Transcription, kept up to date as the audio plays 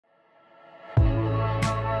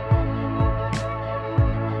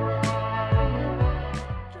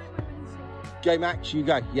Go, Max, you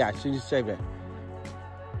go. Yeah, as soon as you save it.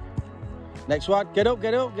 Next one. Get up,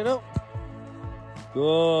 get up, get up.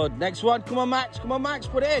 Good. Next one. Come on, Max. Come on, Max.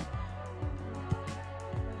 Put it in.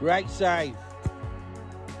 Great save.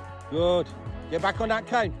 Good. Get back on that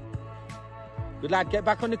cone. Good lad. Get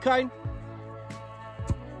back on the cone.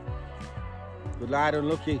 Good lad.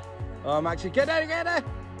 Unlucky. Oh, Max. Get there, get there.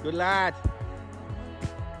 Good lad.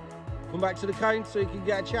 Come back to the cone so you can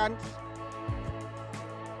get a chance.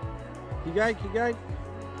 Keep going, keep going.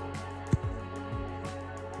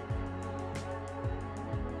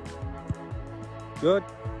 Good.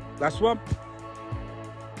 Last one.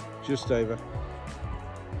 Just over.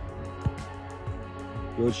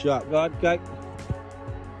 Good shot. Go on, go.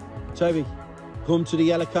 Toby, come to the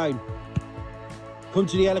yellow cone. Come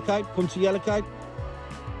to the yellow cone. Come to the yellow cone.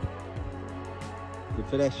 Good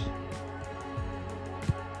finish.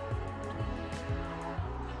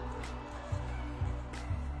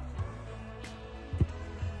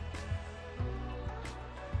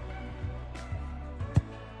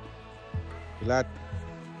 Good lad.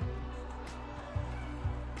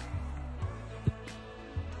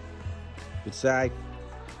 Good save.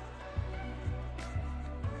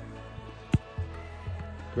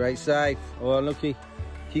 Great save. Oh, unlucky.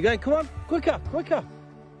 Keep going. Come on. Quicker, quicker.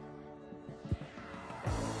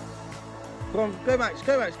 Come on. Go, Max.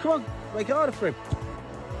 Go, Max. Come on. Make it harder for him.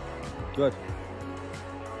 Good.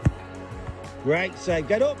 Great save.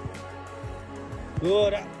 Get up.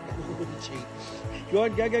 Good. Cheat. Go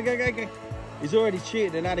on. Go, go, go, go, go. He's already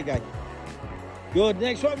cheated and had a go. Good.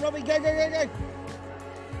 Next one, Robbie. Go, go, go, go.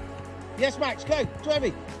 Yes, Max. Go.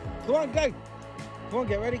 Toby. Come on, go. Come on,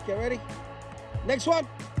 get ready, get ready. Next one.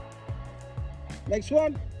 Next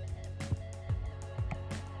one.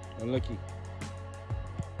 Unlucky.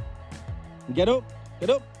 Get up. Get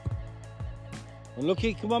up.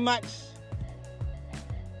 Unlucky. Come on, Max.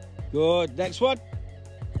 Good. Next one.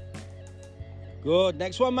 Good.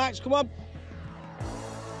 Next one, Max. Come on.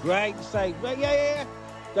 Great save. Yeah, yeah, yeah.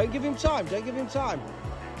 Don't give him time. Don't give him time.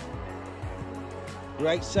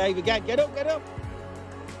 Great save again. Get up, get up.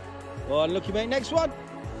 Oh, unlucky, mate. Next one.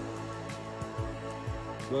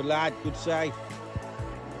 Good lad. Good save.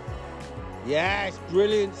 Yes,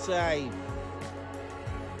 brilliant save.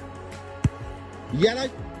 Yellow.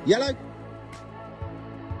 Yellow.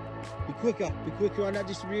 Be quicker. Be quicker on that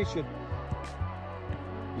distribution.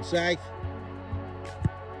 Good save.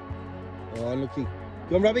 Oh, unlucky.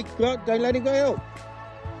 Go on, Robbie. Go on. Don't let him go out.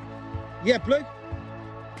 Yeah, blue.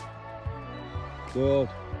 Good.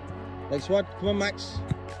 Next one. Come on, Max.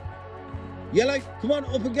 Yellow. Come on,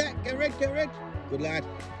 up and get red, get red. Good lad.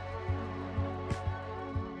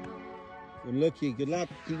 Unlucky. Good lad.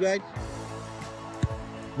 Keep going.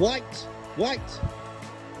 White. White.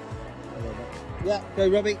 Yeah, go,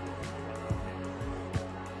 Robbie.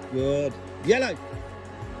 Good. Yellow.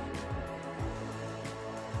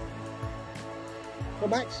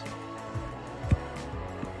 Come on, Max.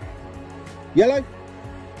 Yellow.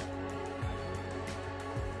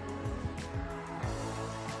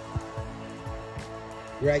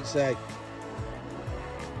 Great save.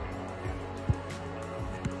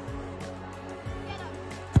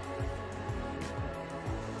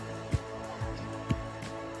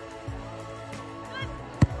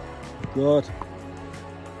 Good.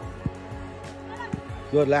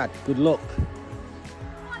 Good lad. Good luck.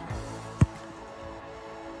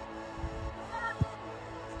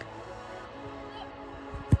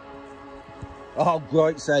 Oh,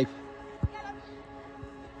 great save.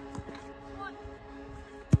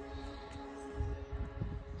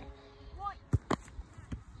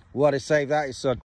 What a save that is, son.